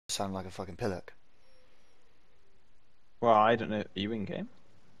sound like a fucking pillock. Well, I don't know. Are you in game?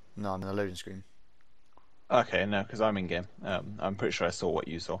 No, I'm in the loading screen. Okay, no, because I'm in game. I'm pretty sure I saw what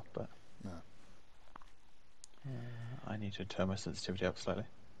you saw, but No. I need to turn my sensitivity up slightly.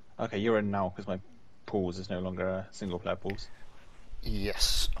 Okay, you're in now because my pools is no longer a single player pools.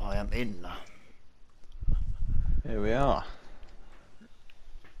 Yes, I am in. Here we are.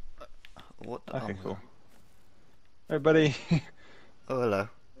 What? Okay, Oh, cool. Hey, buddy. oh, hello.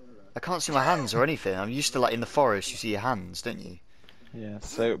 I can't see my hands or anything. I'm used to like in the forest. You see your hands, don't you? Yeah.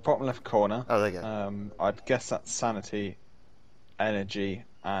 So bottom left corner. Oh, there you go. I'd guess that's sanity, energy,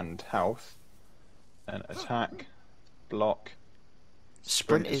 and health. And attack, block,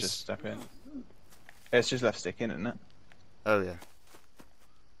 Sprint sprint is just is. step in. It's just left stick in, isn't it? Oh yeah.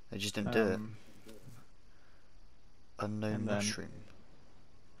 I just didn't do it. Um, Unknown and then mushroom.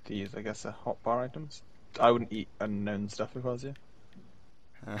 these, I guess, are hotbar items. I wouldn't eat unknown stuff if I was you.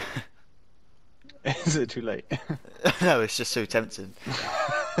 Is it too late? No, it's just so tempting.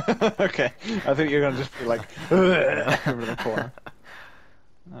 Okay, I think you're gonna just be like over the corner.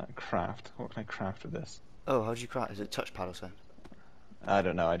 Craft. What can I craft with this? Oh, how do you craft? Is it touchpad or something? I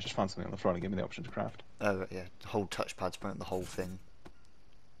don't know. I just found something on the floor and gave me the option to craft. Oh right, yeah, the whole touchpad's bring up the whole thing.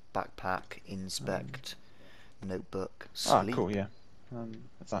 Backpack, inspect, notebook, sleep. Cool. Yeah.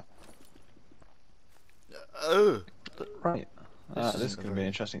 What's that? Oh, Right. This isn't is a going to be very- an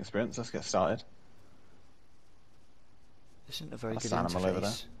interesting experience. Let's get started. this isn't a very That's good animal over there.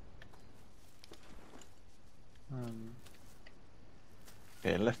 interface.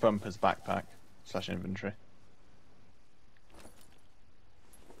 Okay, left bumper's backpack / inventory.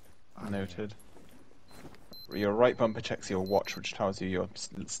 Noted. Your right bumper checks your watch, which tells you your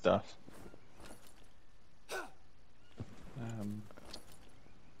stuff.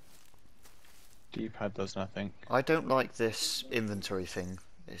 D-pad does nothing. I don't like this inventory thing.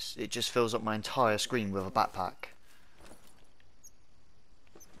 It just fills up my entire screen with a backpack.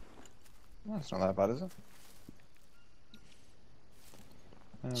 Well, that's not that bad, is it?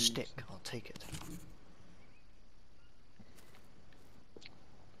 Stick, I'll take it.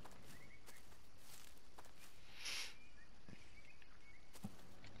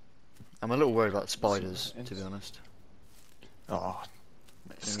 I'm a little worried about spiders, to be honest. Oh,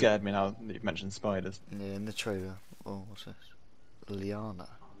 it scared me now that you've mentioned spiders. Yeah, in the trailer. Oh, what's this? Liana.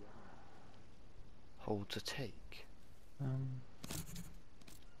 Hold to take.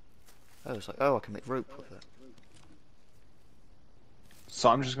 Oh, it's like, oh, I can make rope with it. So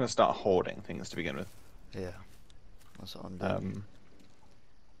I'm just going to start hoarding things to begin with. Yeah, that's what I'm doing.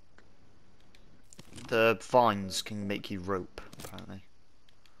 The vines can make you rope, apparently.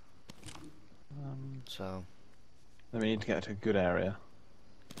 So, Then we need to get to a good area.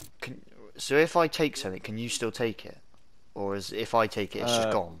 so if I take something, can you still take it? Or is if I take it, it's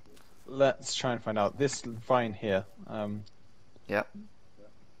just gone? Let's try and find out. This vine here, Yep.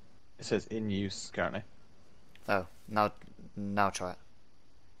 it says in use currently. Oh, now try it.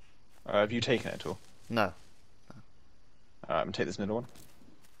 Have you taken it at all? No. I'm gonna take this middle one.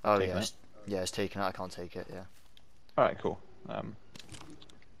 Oh Taken yeah, it? yeah, it's taken out. I can't take it. Yeah. Alright, cool.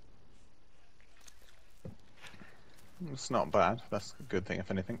 It's not bad. That's a good thing, if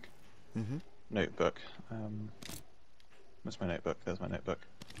anything. Notebook. Where's my notebook? There's my notebook.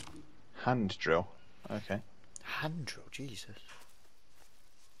 Hand drill. Okay. Hand drill, Jesus.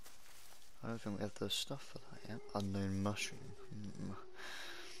 I don't think we have the stuff for that yet. Unknown mushroom.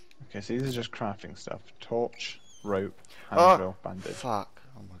 Okay, so these are just crafting stuff. Torch, rope, hand drill, bandage. Fuck!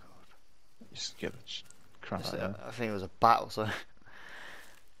 Oh my god. You just get the crap out of there. I think it was a bat or something.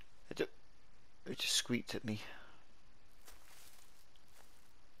 It just squeaked at me.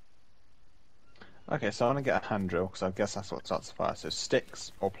 Okay, so I'm gonna get a hand drill because I guess that's what starts the fire. So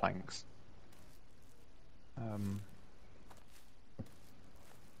sticks or planks.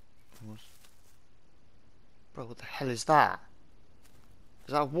 Bro, what the hell is that?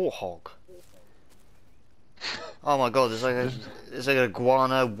 Is that a warthog? Oh my god, there's like a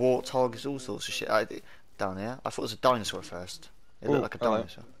iguana, warthog, there's all sorts of shit down here. I thought it was a dinosaur at first. It looked like a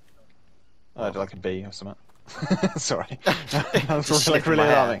dinosaur. Oh, like a bee or something. Sorry. Just That's like sniffing really my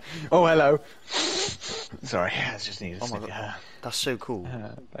hair. alarming. Oh, hello. Sorry, I just needed to Oh my sniff your god, hair. that's so cool.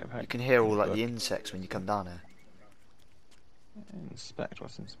 Backpack. You can hear all like Book. the insects when you come down here. Inspect.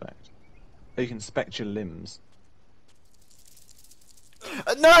 What's inspect? Oh, you can inspect your limbs.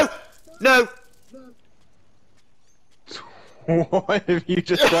 No! No! What have you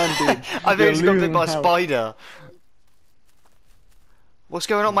just done, dude? I think You're it's got bit losing by a health. spider. What's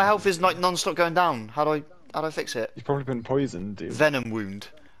going on? My health is like non-stop going down. How do I fix it? You've probably been poisoned, dude. Venom wound.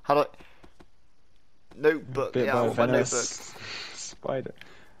 How do I... Notebook. Bit Yeah, by I a want my venomous notebook. spider.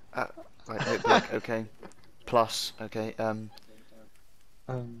 Right, notebook. Okay. Plus. Okay. Um.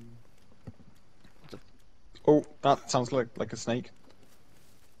 The Oh, that sounds like a snake.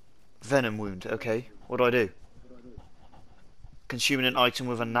 venom wound. Okay. What do I do? Consuming an item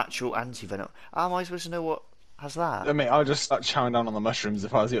with a natural anti-venom. How am I supposed to know what has that? I mean, I'll just start chowing down on the mushrooms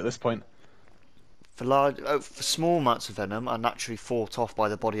if I was you at this point. For small amounts of venom are naturally fought off by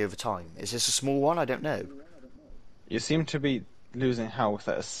the body over time. Is this a small one? I don't know. You seem to be losing health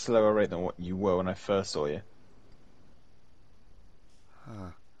at a slower rate than what you were when I first saw you.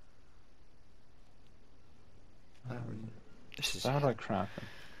 Huh. This is. So how do I craft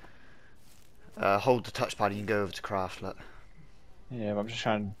them? Hold the touchpad and you can go over to craft. Look. Yeah, but I'm just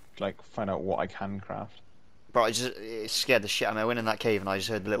trying to like find out what I can craft. Bro, it scared the shit out of me. I went in that cave and I just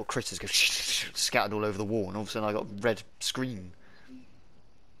heard the little critters go scattered all over the wall, and all of a sudden I got a red screen.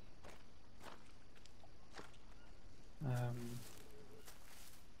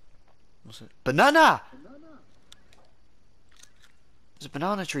 What's it? Banana! There's a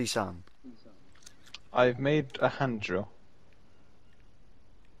banana tree, Sam. I've made a hand drill.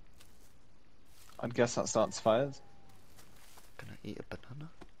 I'd guess that starts fires. Can I eat a banana?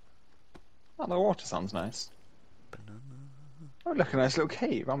 Oh, the water sounds nice. Banana. Oh, look, a nice little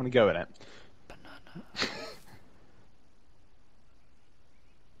cave. I'm gonna go in it. Banana.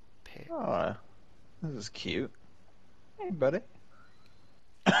 Pear. Oh, this is cute. Hey, buddy.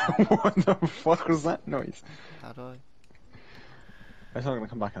 What the fuck was that noise? How do I? It's not gonna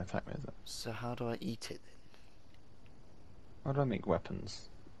come back and attack me, is it? So how do I eat it then? How do I make weapons?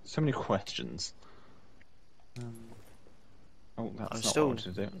 So many questions. Oh, that's not what I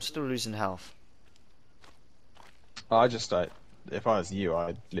wanted to do. I'm still losing health. Oh, if I was you,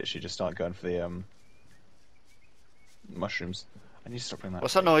 I'd literally just start going for the mushrooms. I need to stop doing that.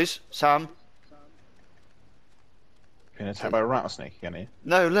 What's that noise, Sam? Being attacked by a rattlesnake again here.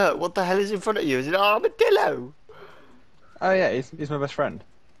 No, look. What the hell is in front of you? Is it an armadillo? Oh yeah, he's my best friend.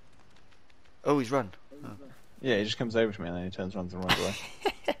 Oh, he's run. Oh. Yeah, he just comes over to me and then he turns around and runs away.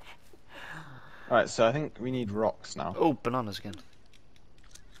 Alright, so I think we need rocks now. Oh, bananas again.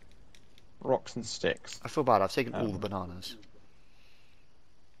 Rocks and sticks. I feel bad. I've taken all the bananas.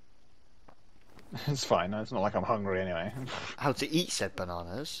 It's fine. It's not like I'm hungry anyway. How to eat said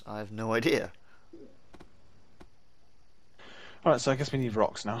bananas? I have no idea. Alright, so I guess we need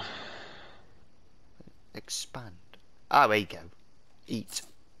rocks now. Expand. Ah, there you go. Eat.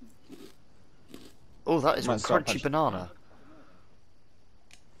 Oh, that is one crunchy banana.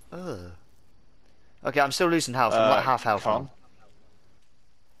 Ugh. Okay, I'm still losing health. I'm like half health now.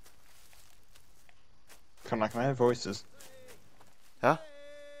 Come on, can I hear voices? Huh?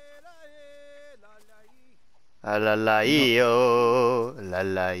 La la ee-oh, la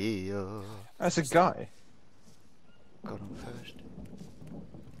la ee-oh. That's a guy. Got on first.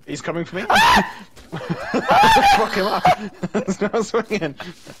 He's coming for me. Fuck him up. Let's go swinging.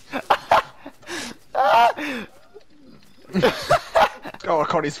 Oh,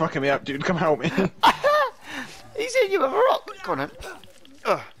 God, he's fucking me up, dude. Come help me. He's in you with a rock. Go on then.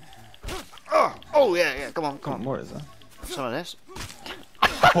 Oh, yeah. Come on. What is that? Some of this.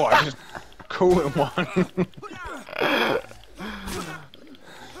 Oh, I just caught one.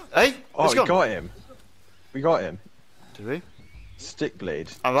 Hey, oh, we got him. We got him. Did we? Stick blade.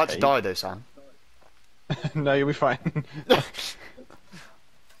 I'm about to die though, Sam. No, you'll be fine.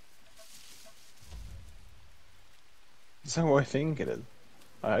 Is that what I think it is?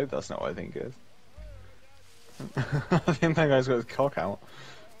 I hope that's not what I think it is. I think that guy's got his cock out.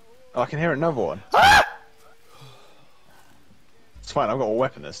 Oh, I can hear another one. It's fine, I've got a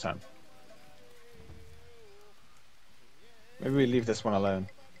weapon this time. Maybe we leave this one alone.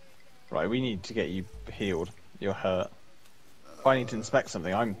 Right, we need to get you healed. You're hurt. I need to inspect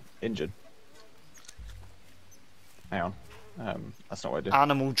something. I'm injured. Hang on. That's not what I do.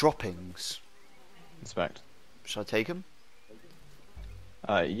 Animal droppings. Inspect. Should I take them?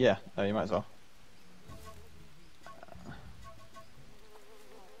 Yeah. You might as well.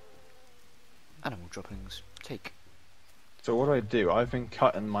 Animal droppings. Take. So what do? I've been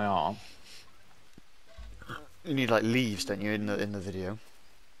cutting my arm. You need like leaves, don't you, in the video?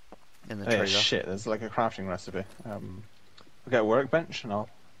 In the trailer. Yeah, shit. There's like a crafting recipe. I'll get a workbench and I'll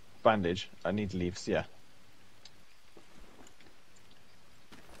bandage. I need leaves. Yeah.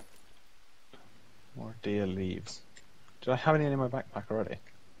 More deer leaves. Did I have any in my backpack already?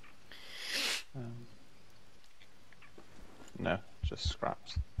 No, just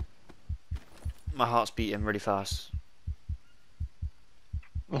scraps. My heart's beating really fast.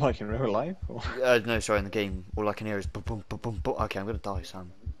 Like in real life? Or? No, sorry, in the game. All I can hear is boom, boom, boom, boom, boom. Okay, I'm gonna die,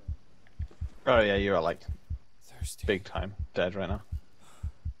 Sam. Oh yeah, you are like Thirsty. big time dead right now.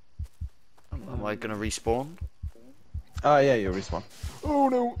 Am I gonna respawn? Oh yeah, you'll respawn. Oh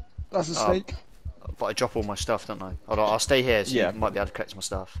no, that's a snake. But I drop all my stuff, don't I? Hold on, I'll stay here so Yeah. you might be able to collect my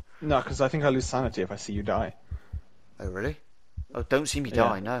stuff. No, because I think I lose sanity if I see you die. Oh, really? Oh, don't see me Yeah.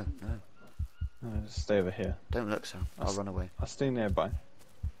 die, no, no. No, just stay over here. Don't look, Sam. I'll run away. I'll stay nearby.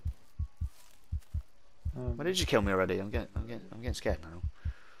 Why did you kill me already? I'm getting scared now.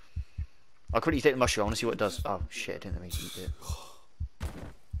 I'll quickly take the mushroom. I want to see what it does. Oh shit! I didn't mean to eat it.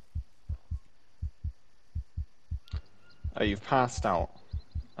 Oh, you've passed out.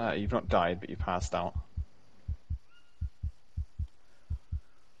 You've not died, but you passed out.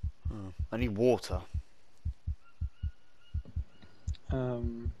 I need water.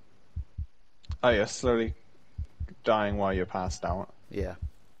 Oh, you're slowly dying while you're passed out. Yeah.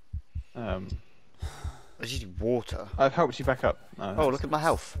 I just need water. I've helped you back up. Oh, look at my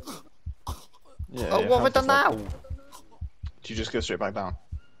health. Yeah, Oh, what have I done now? Do you just go straight back down?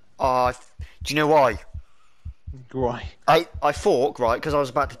 Do you know why? Why? I thought, right, because I was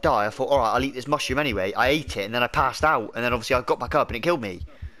about to die, I thought, alright, I'll eat this mushroom anyway. I ate it, and then I passed out, and then obviously I got back up, and it killed me.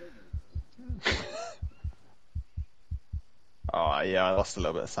 Oh, yeah, I lost a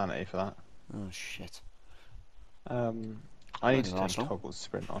little bit of sanity for that. Oh, shit. I need to turn toggle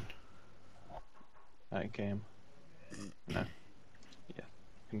sprint on. That game. No. Yeah.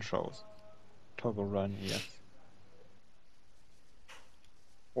 Controls. Toggle run, yes.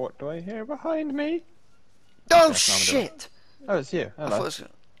 What do I hear behind me? Oh, Okay, shit! Oh, it's you. Hello. I thought it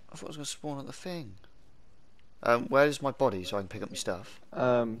was going to spawn at the thing. Where's my body so I can pick up my stuff?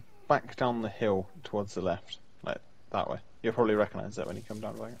 Back down the hill towards the left. Like, that way. You'll probably recognise that when you come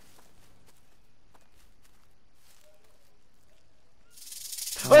down the way.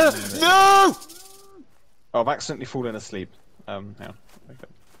 No! Oh, I've accidentally fallen asleep. Hang on.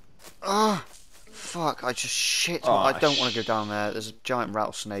 Ah, fuck! I just shit. Oh, I don't want to go down there. There's a giant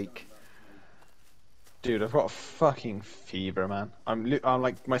rattlesnake. Dude, I've got a fucking fever, man. I'm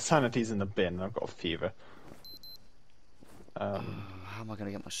like, my sanity's in the bin. And I've got a fever. How am I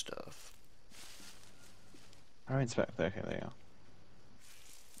gonna get my stuff? I inspect. Okay, there you go.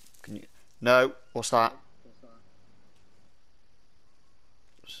 Can you? No. What's that?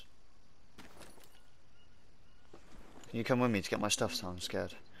 Can you come with me to get my stuff? So I'm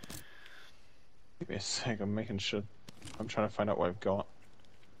scared. Give me a sec. I'm making sure. I'm trying to find out what I've got.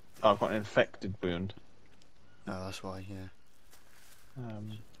 Oh, I've got an infected wound. Oh, that's why. Yeah.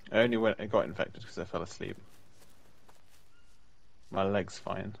 I only got infected because I fell asleep. My leg's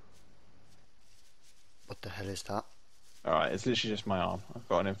fine. What the hell is that? Alright, it's literally just my arm. I've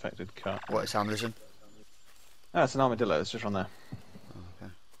got an infected cut. What is Sam listen? Ah, it's an armadillo. It's just on there. Oh,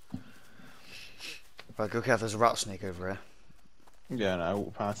 okay. Right, go careful. There's a rattlesnake over here. Yeah, no, I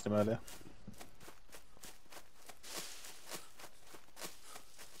walked past him earlier.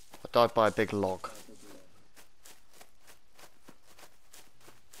 I died by a big log.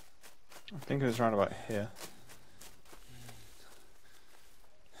 I think it was around about here.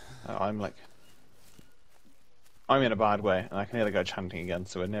 I'm in a bad way, and I can hear the guy chanting again,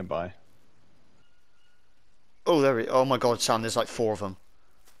 so we're nearby. Oh, there we. Oh my God, Sam! There's like 4 of them.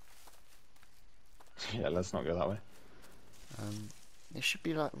 Yeah, let's not go that way. It should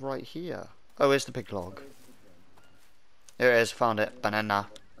be like right here. Oh, here's the big log. There it is. Found it. Banana.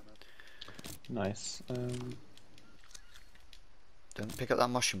 Nice. Don't pick up that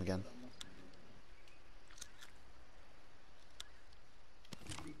mushroom again.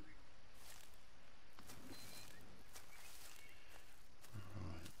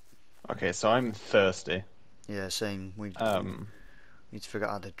 Okay, so I'm thirsty. Yeah, same. We need to figure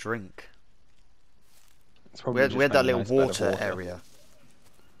out how to drink. It's We probably had that little nice bed of water area.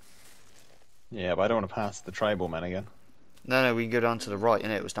 Yeah, but I don't want to pass the tribal men again. No, we can go down to the right,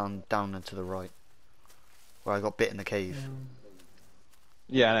 innit? It was down and to the right. Where I got bit in the cave.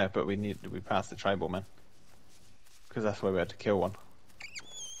 Yeah, I know, but we passed the tribal men. Because that's where we had to kill one.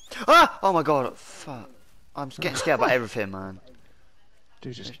 Ah! Oh my God! Fuck! I'm getting scared about everything, man.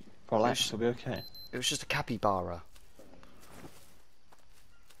 Dude, just relax, it'll be okay. It was just a capybara.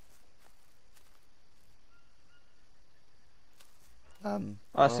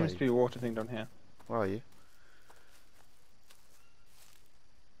 There seems to be a water thing down here. Where are you?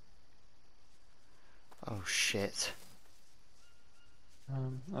 Oh shit!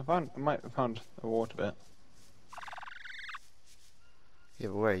 I might have found a water bit. Yeah,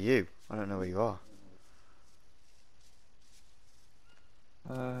 but where are you? I don't know where you are.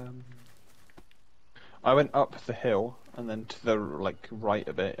 I went up the hill and then to the right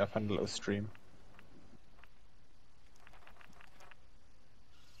a bit. I found a little stream.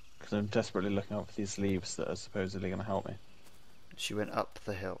 Because I'm desperately looking out for these leaves that are supposedly going to help me. She went up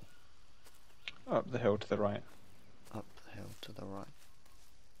the hill. Up the hill to the right. Up the hill to the right.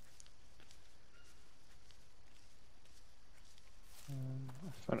 I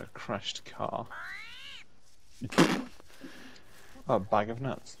found a crashed car. Oh, a bag of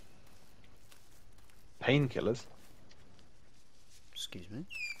nuts. Painkillers. Excuse me.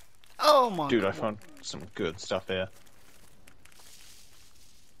 Oh my Dude, god. I found some good stuff here.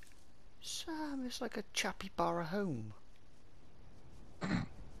 Sam, it's like a chappy bar home. I'm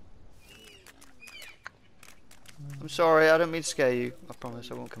sorry, I don't mean to scare you. I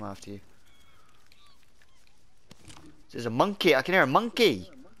promise I won't come after you. There's a monkey. I can hear a monkey.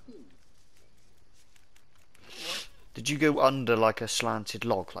 Did you go under like a slanted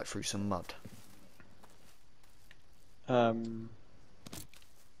log, like through some mud? There's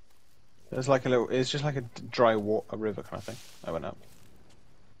like a little. It's just like a dry water, a river kind of thing. I went up.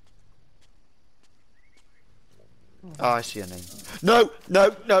 Oh, I see a name. No,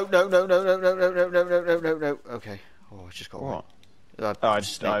 no, no, no, no, no, no, no, no, no, no, no, no, no, no. Okay. Oh, I just got What?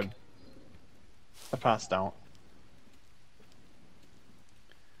 snake. I passed out.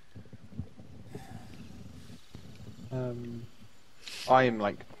 I am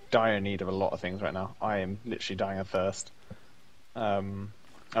like dire need of a lot of things right now. I am literally dying of thirst.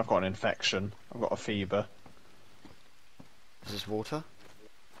 I've got an infection. I've got a fever. Is this water?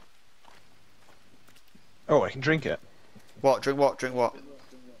 Oh, I can drink it. What? Drink what? Drink what?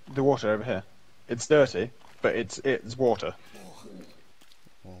 The water over here. It's dirty, but it's water.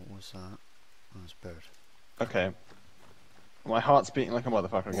 What was that? Oh, it's a bird. Okay. My heart's beating like a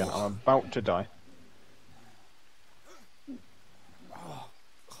motherfucker again. I'm about to die.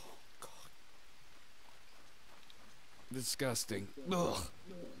 Disgusting. Ugh.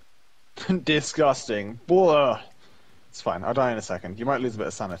 Disgusting. Blah. It's fine. I'll die in a second. You might lose a bit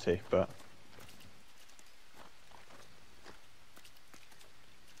of sanity, but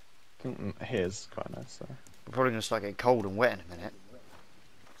I think here's quite nice. So. We're probably gonna start getting cold and wet in a minute.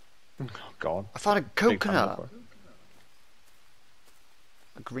 Oh God. I found a Big fan of coconut. it.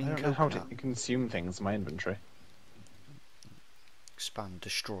 A green I don't know how coconut. to consume things in my inventory. Expand,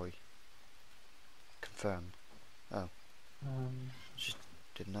 destroy. Confirm. Oh, just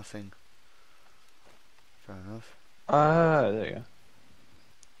did nothing. Fair enough. There you go.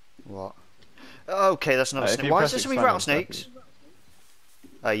 What? Okay, that's another If snake. you Why press is there so many expand on rattlesnakes?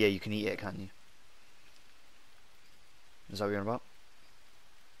 Oh yeah, you can eat it, can't you? Is that what you're on about?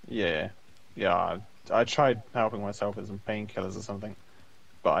 Yeah. Yeah, I tried helping myself with some painkillers or something,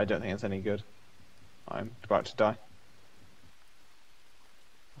 but I don't think it's any good. I'm about to die.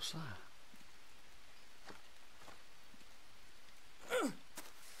 What's that?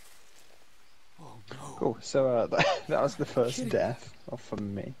 Oh no. Cool. So that was the first death for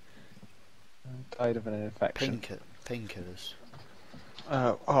me. I died of an infection. Painkillers.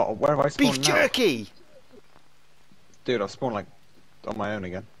 Oh, where have I spawned Beef now? jerky! Dude, I've spawned like on my own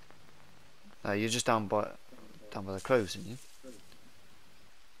again. You're just down by the clothes, aren't you?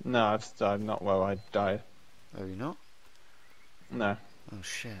 No, I'm not. Well, I died. Oh, you're not? No. Oh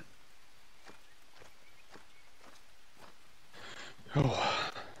shit.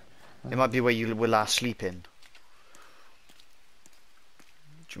 It might be where you were last sleeping.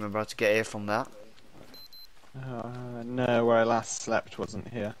 Do you remember how to get here from that? No, where I last slept wasn't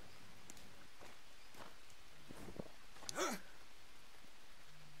here.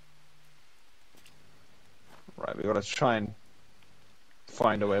 Right, we gotta try and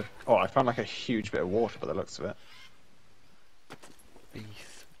find a way. Oh, I found like a huge bit of water by the looks of it.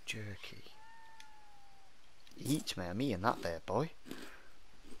 Beef jerky. Eat me, I'm eating that there, boy.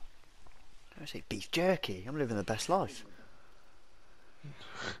 I say beef jerky. I'm living the best life. Need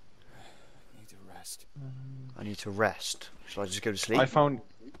to rest. I need to rest. Shall I just go to sleep? I found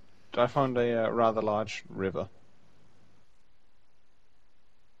a rather large river.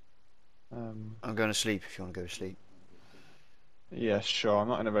 I'm going to sleep if you want to go to sleep. Yeah, sure. I'm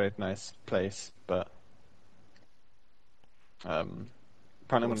not in a very nice place, but apparently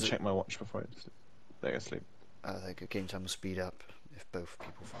I'm going to check my watch before I go to sleep. I think game time will speed up if both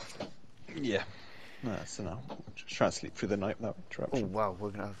people fall asleep. Yeah. So now just try and sleep through the night without Oh interruption. wow, we're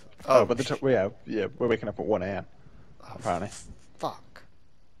gonna have. Oh, but we're waking up at 1 a.m. apparently. Fuck.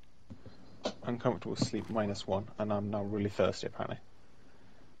 Uncomfortable sleep -1, and I'm now really thirsty apparently.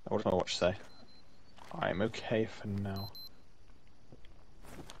 What does my watch say? I'm okay for now.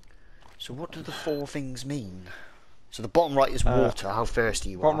 So what do the 4 things mean? So the bottom right is water. How thirsty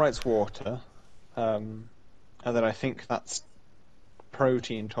you Bottom are. right's water, and then I think that's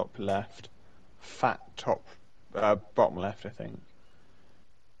protein top left, fat top bottom left, I think,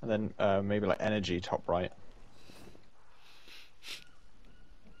 and then maybe like energy top right.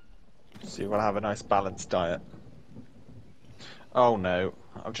 So you've got to have a nice balanced diet. Oh no,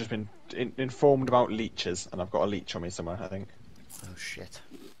 I've just been informed about leeches, and I've got a leech on me somewhere, I think. Oh shit.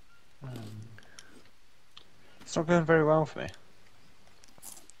 It's not going very well for me.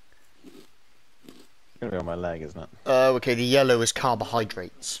 It's going to be on my leg, isn't it? Okay, the yellow is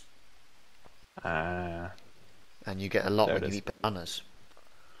carbohydrates. Ah. And you get a lot There when it you is. eat bananas.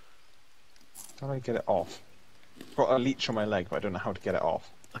 How do I get it off? I've got a leech on my leg, but I don't know how to get it off.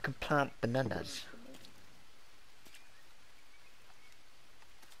 I can plant bananas.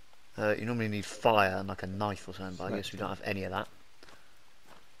 You normally need fire and like a knife or something, but I guess we don't have any of that.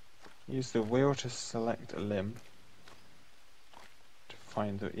 Use the wheel to select a limb. To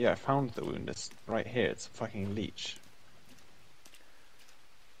find the... Yeah, I found the wound. It's right here. It's a fucking leech.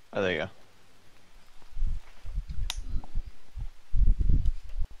 Oh, there you go.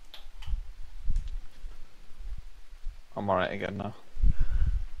 I'm alright again now.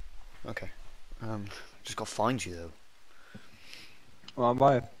 Okay. Just gotta find you though. Well, I'm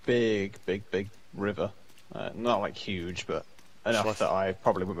by a big river. Not like huge, but enough that I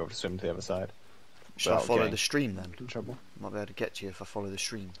probably wouldn't be able to swim to the other side. Shall I without follow getting the stream then? in trouble. Might be able to get to you if I follow the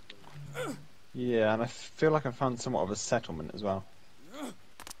stream. Yeah, and I feel like I found somewhat of a settlement as well.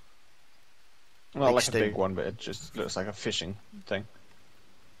 Not Big like stone. a big one, but it just looks like a fishing thing.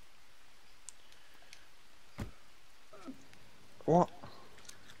 What?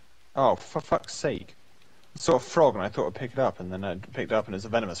 Oh, for fuck's sake. I saw a frog and I thought I'd pick it up, and then I picked it up and it's a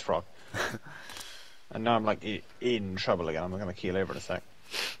venomous frog. And now I'm like in trouble again. I'm gonna keel over in a sec.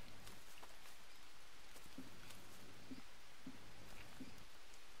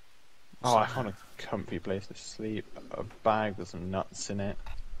 Oh, I found a comfy place to sleep. A bag with some nuts in it.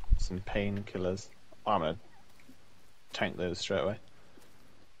 Some painkillers. Oh, I'm gonna tank those straight away.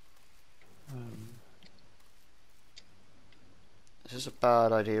 This is a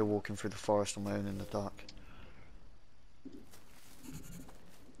bad idea walking through the forest on my own in the dark.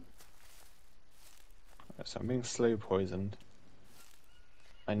 So I'm being slow poisoned.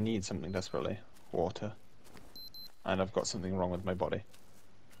 I need something desperately. Water. And I've got something wrong with my body.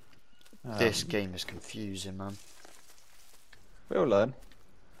 This game is confusing, man. We'll learn.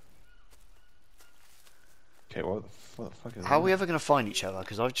 Okay, what the fuck is How are that? we ever going to find each other?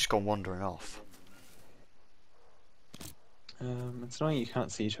 Because I've just gone wandering off. It's annoying you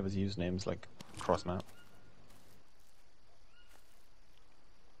can't see each other's usernames, like, cross them out.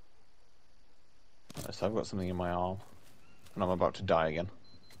 So I've got something in my arm. And I'm about to die again.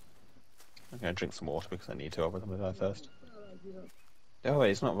 I'm gonna drink some water because I need to, otherwise I'm gonna die first. Oh wait,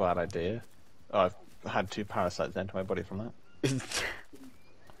 it's not a bad idea. Oh, I've had 2 parasites enter my body from that.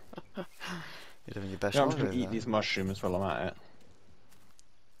 You're doing your best. Yeah, I'm just work gonna over eat there. these mushrooms while I'm at it.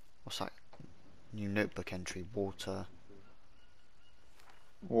 What's that? New notebook entry. Water.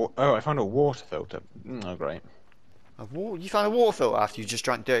 Oh, I found a water filter. Oh, great. You found a water filter after you just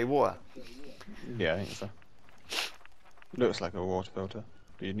drank dirty water? Yeah, I think so. Looks like a water filter,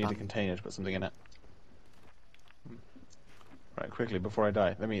 but you'd need a container to put something in it. Right, quickly, before I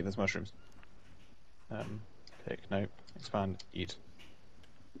die, let me eat those mushrooms. Pick, nope. Expand, eat.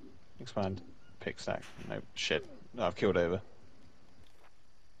 Expand, pick, stack. Nope, shit. No, I've killed over.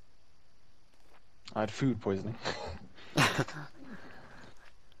 I had food poisoning.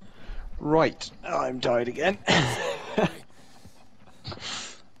 Right, I'm died again.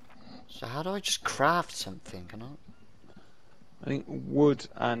 So how do I just craft something? Can I? I think wood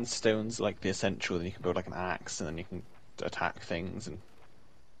and stone's like the essential, then you can build like an axe and then you can attack things and...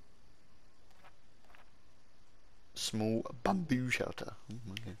 Small bamboo shelter. Oh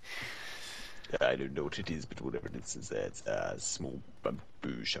my God. I don't know what it is, but whatever it is, it's a small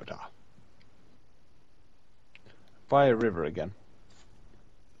bamboo shelter. By a river again.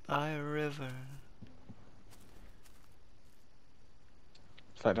 By a river.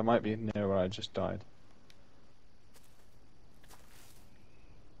 In fact, I might be near where I just died.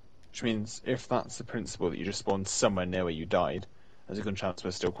 Which means, if that's the principle that you just spawned somewhere near where you died, there's a good chance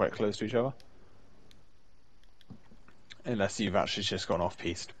we're still quite close to each other. Unless you've actually just gone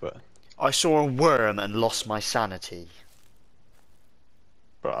off-piste, but I saw a worm and lost my sanity.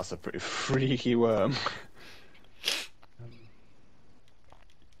 that's a pretty freaky worm.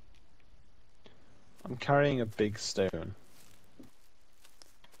 I'm carrying a big stone.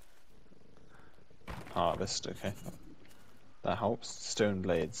 Harvest, okay. That helps. Stone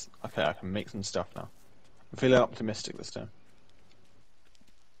blades. Okay, I can make some stuff now. I'm feeling optimistic this time.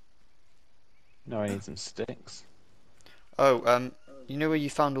 Now I need some sticks. Oh, you know where you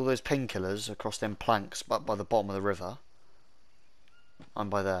found all those painkillers across them planks by the bottom of the river? I'm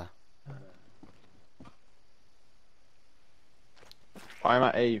by there. I'm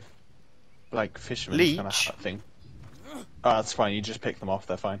at a like fisherman kind of Leech? hut thing. Oh, that's fine. You just pick them off.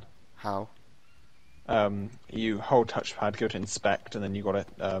 They're fine. How? You hold touchpad, go to inspect, and then you got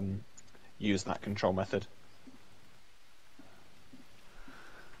to use that control method.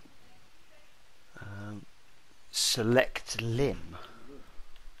 Select limb.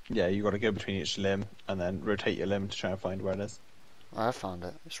 Yeah, you got to go between each limb and then rotate your limb to try and find where it is. I have found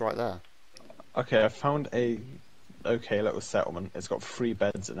it. It's right there. Okay, I found a okay little settlement. It's got 3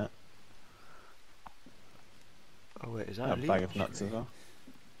 beds in it. Oh wait, is A that a bag leech? of nuts as well.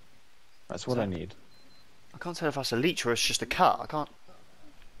 That's what that- I need. I can't tell if that's a leech or it's just a cut. I can't.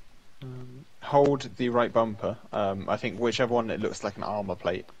 Hold the right bumper. I think whichever one it looks like an armor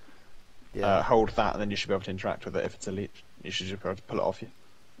plate. Yeah. Hold that, and then you should be able to interact with it. If it's a leech, you should just be able to pull it off you.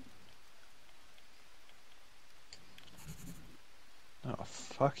 Oh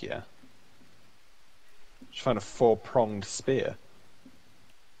fuck yeah! Just found a 4-pronged spear.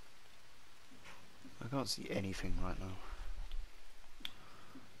 I can't see anything right now.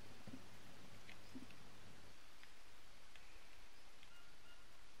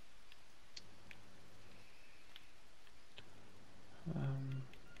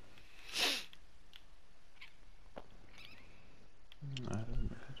 No, it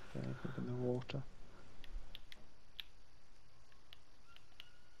doesn't appear to be anything in the water.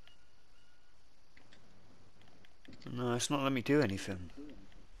 No, it's not letting me do anything.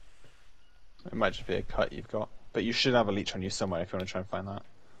 It might just be a cut you've got, but you should have a leech on you somewhere if you want to try and find that.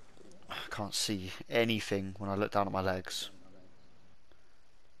 I can't see anything when I look down at my legs.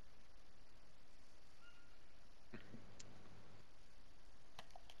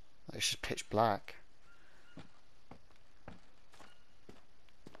 It's just pitch black.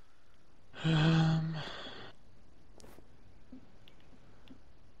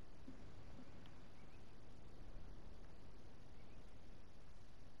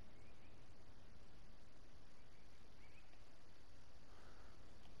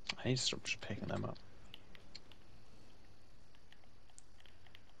 I need to stop just picking them up.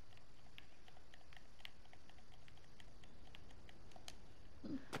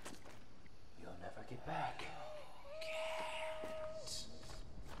 You'll never get back.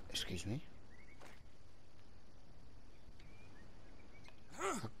 Excuse me.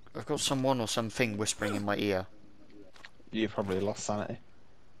 I've got someone or something whispering in my ear. You've probably lost sanity.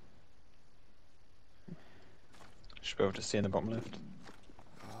 Should be able to see in the bottom left.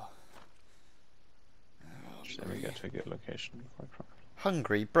 Just let me get to a good location before I cry.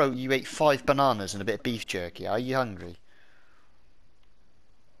 Hungry? Bro, you ate 5 bananas and a bit of beef jerky. Are you hungry?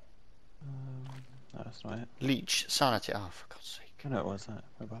 No, that's not it. Leech, sanity. Oh, for God's sake. I know it was that.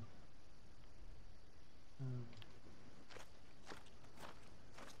 My bad.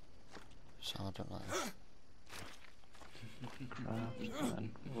 So I don't like it. Craft and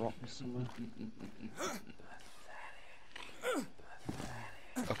then rock somewhere.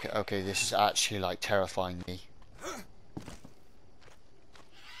 Okay, this is actually like terrifying me.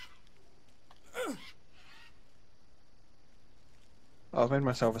 Oh, I've made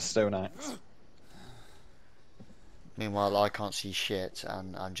myself a stone axe. Meanwhile, I can't see shit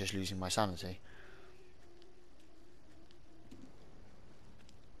and I'm just losing my sanity.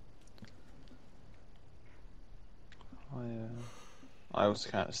 I also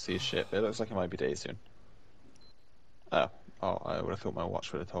can't see shit, but it looks like it might be day soon. Oh, I would have thought my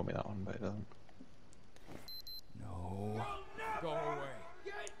watch would have told me that one, but it doesn't. No. Go away.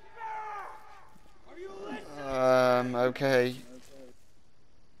 Okay.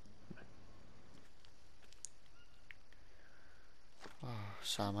 Oh,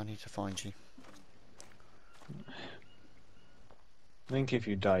 Sam, I need to find you. I think if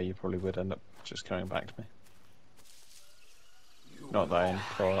you die, you probably would end up just coming back to me. Not that I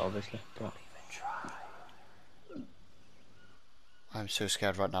implore it, obviously, but... I'm so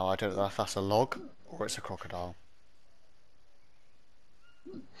scared right now. I don't know if that's a log or it's a crocodile.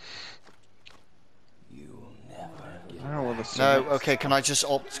 You'll never get I don't know what the No, okay, can I just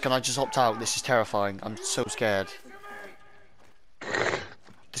opt out? This is terrifying. I'm so scared.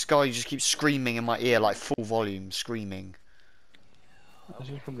 This guy just keeps screaming in my ear, like full volume, screaming. That's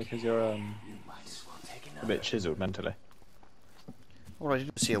just probably because you're a bit chiseled mentally. Oh, I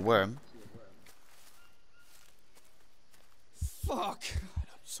didn't see a worm. Fuck! I'm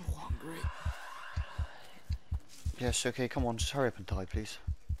so hungry. Yes, okay, come on, just hurry up and die, please.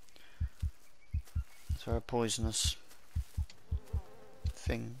 Is there a poisonous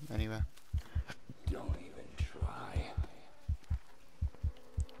thing anywhere? Don't even try.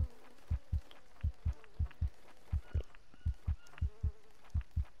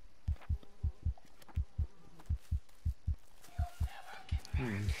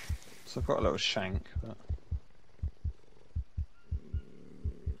 So I've got a little shank, but...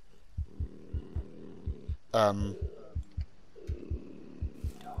 Um,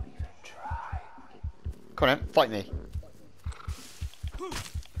 Don't even try. come on, then, fight me.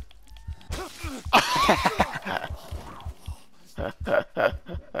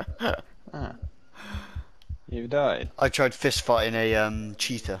 Ah. You've died. I tried fist fighting a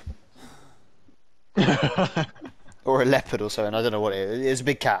cheetah or a leopard or something. I don't know what it is. It's a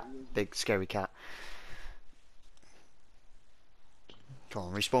big cat, big scary cat. Come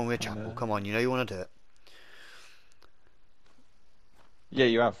on, respawn with a chapel. Come on, you know you want to do it. Yeah,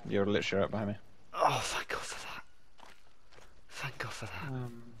 you have. You're literally right behind me. Oh, thank God for that. Thank God for that.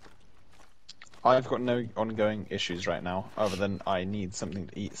 I've got no ongoing issues right now, other than I need something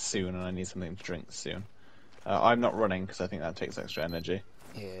to eat soon and I need something to drink soon. I'm not running because I think that takes extra energy.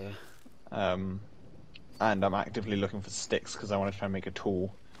 Yeah. And I'm actively looking for sticks because I want to try and make a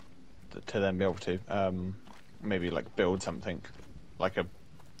tool to then be able to maybe like build something like a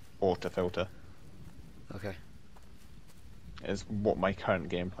water filter. Okay. Is what my current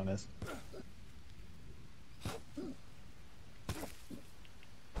game plan is.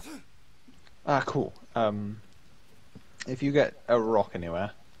 Ah, cool. If you get a rock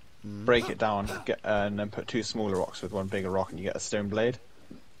anywhere, break it down, and then put two smaller rocks with one bigger rock, and you get a stone blade.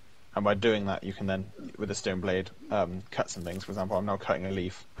 And by doing that, you can then, with a stone blade, cut some things. For example, I'm now cutting a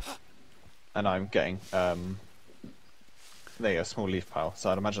leaf, and I'm getting there you go, a small leaf pile. So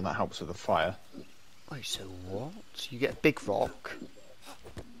I'd imagine that helps with the fire. Wait, so what? You get a big rock.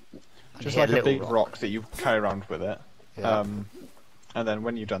 and Just hit like a little big rock that you carry around with it. Yeah. And then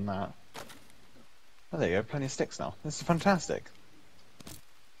when you've done that, oh, there you go, plenty of sticks now. This is fantastic.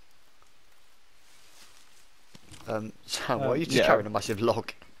 Sam, why are you just yeah. carrying a massive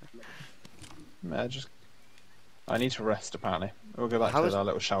log? I need to rest, apparently. We'll go back How to is- our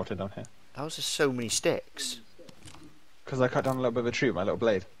little shelter down here. How is there so many sticks? Because I cut down a little bit of a tree with my little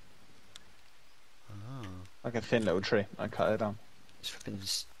blade. Oh, Like a thin little tree. I cut it down. there's flipping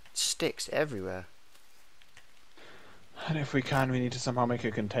sticks everywhere. And if we can, we need to somehow make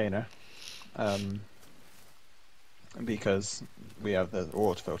a container. Because we have the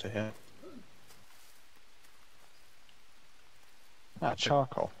water filter here. Ah,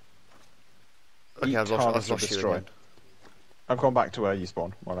 charcoal. Okay, Eat, I've harvest, or lost you destroy. again. I've gone back to where you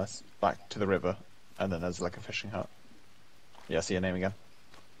spawn, more or less. Back to the river, and then there's like a fishing hut. Yeah, I see your name again.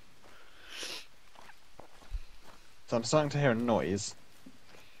 So I'm starting to hear a noise.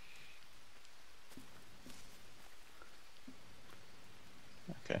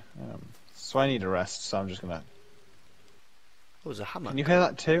 Okay, so I need a rest, so I'm just gonna... Oh, there's a hammock. Can you hear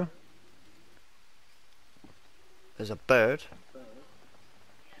that too? There's a bird.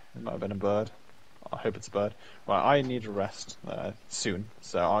 It might have been a bird. I hope it's a bird. Well, I need a rest soon,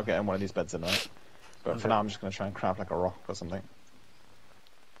 so I'll get in one of these beds in a minute. But for Okay. now, I'm just going to try and craft like a rock or something.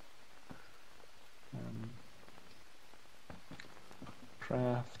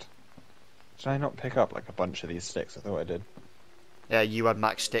 Craft. Did I not pick up like a bunch of these sticks? I thought I did. Yeah, you had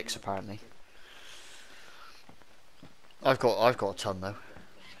max sticks apparently. I've got a ton though.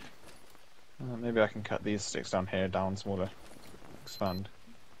 Maybe I can cut these sticks down here down smaller. Expand.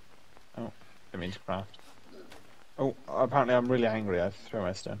 Oh, didn't mean to craft. Oh, apparently I'm really angry. I've thrown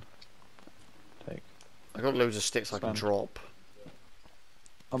my stone. Take. I got loads of sticks I can Expand. drop.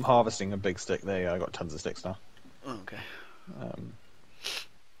 I'm harvesting a big stick. There you go. I got tons of sticks now. Okay.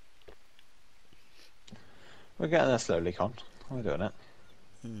 We're getting there slowly, Con. We're doing it.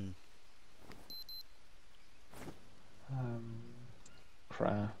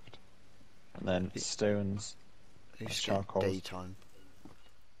 Craft. And then stones. It's charcoal. daytime.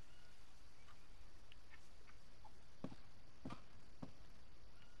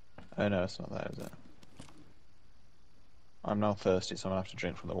 Oh no, it's not that, is it? I'm now thirsty, so I'm gonna have to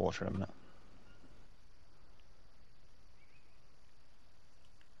drink from the water in a minute.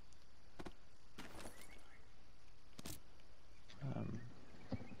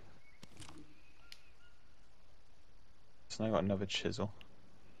 So now I've got another chisel.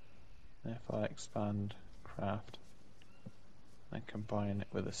 And if I expand craft, I combine it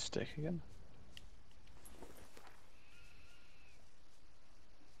with a stick again.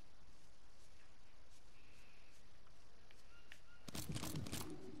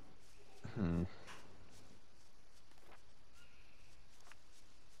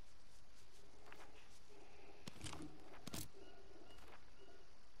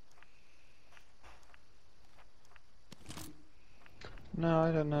 No,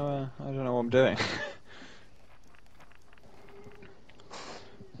 I don't know. I don't know what I'm doing.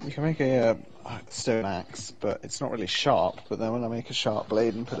 You can make a. stone axe, but it's not really sharp. But then when I make a sharp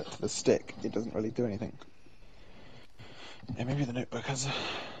blade and put it to the stick, it doesn't really do anything. Yeah, maybe the notebook has a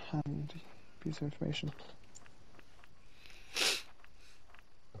handy piece of information.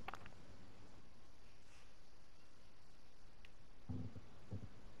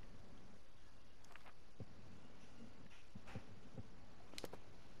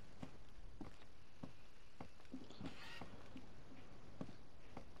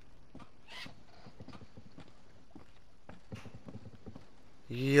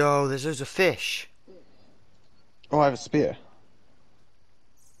 Yo, there's loads of fish. Oh, I have a spear.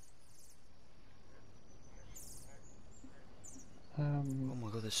 Oh my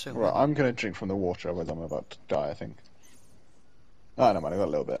god, there's so Right, many. I'm going to drink from the water, otherwise I'm about to die, I think. Oh, no, man, I got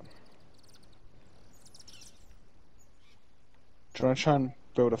a little bit. Do you want to try and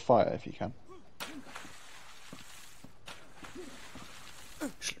build a fire if you can?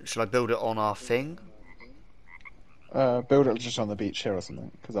 Shall I build it on our thing? Build it just on the beach here or something,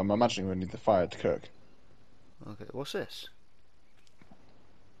 because I'm imagining we need the fire to cook. Okay, what's this?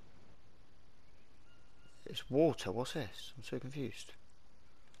 It's water, what's this? I'm so confused.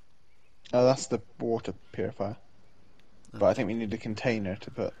 Oh, that's the water purifier. Oh. But I think we need a container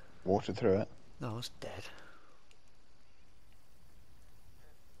to put water through it. No, it's dead.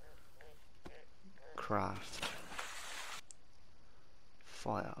 Craft.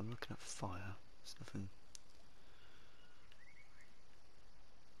 Fire, I'm looking at fire. There's nothing.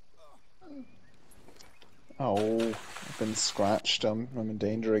 Oh, I've been scratched. I'm in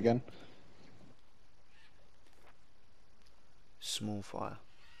danger again. Small fire.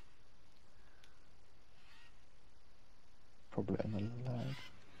 Probably on the leg.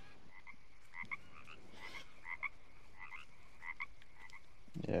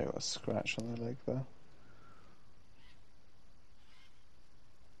 Yeah, got a scratch on the leg there.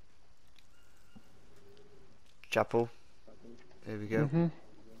 Chapel. There we go. Mm-hmm.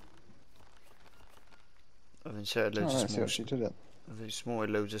 I've inserted Oh, loads I of see small. what she did it. I've inserted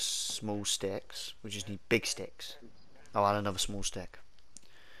loads of small sticks. We just need big sticks. Oh, and another small stick.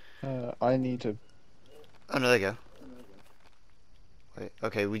 I need to... Oh no, there you go. Wait,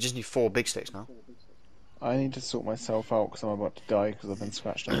 okay, we just need 4 big sticks now. I need to sort myself out because I'm about to die because I've been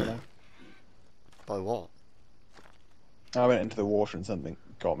scratched on the leg. By what? I went into the water and something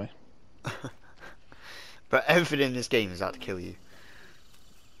got me. But everything in this game is out to kill you.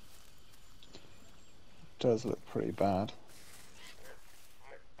 Does look pretty bad.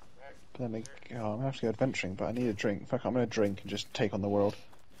 But then I'm gonna have to go adventuring, but I need a drink. Fuck, I'm gonna drink and just take on the world.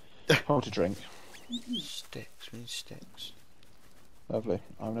 How to drink. Sticks, we need sticks. Lovely.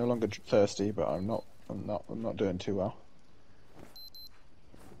 I'm no longer thirsty, but I'm not doing too well.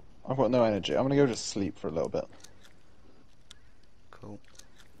 I've got no energy. I'm gonna go just sleep for a little bit. Cool.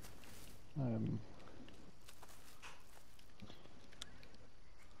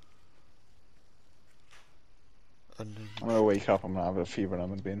 I'm gonna wake up. I'm gonna have a fever and I'm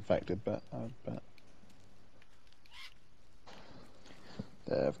gonna be infected. But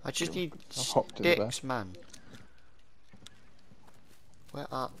there. I just need I've hopped in there. sticks, man. Where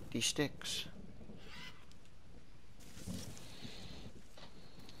are these sticks?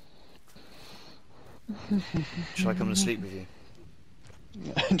 Shall I come and sleep with you?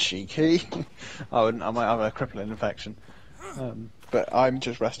 Cheeky. I might have a crippling infection. But I'm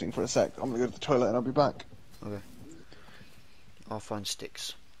just resting for a sec. I'm gonna go to the toilet and I'll be back. Okay. I'll find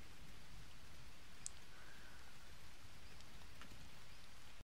sticks.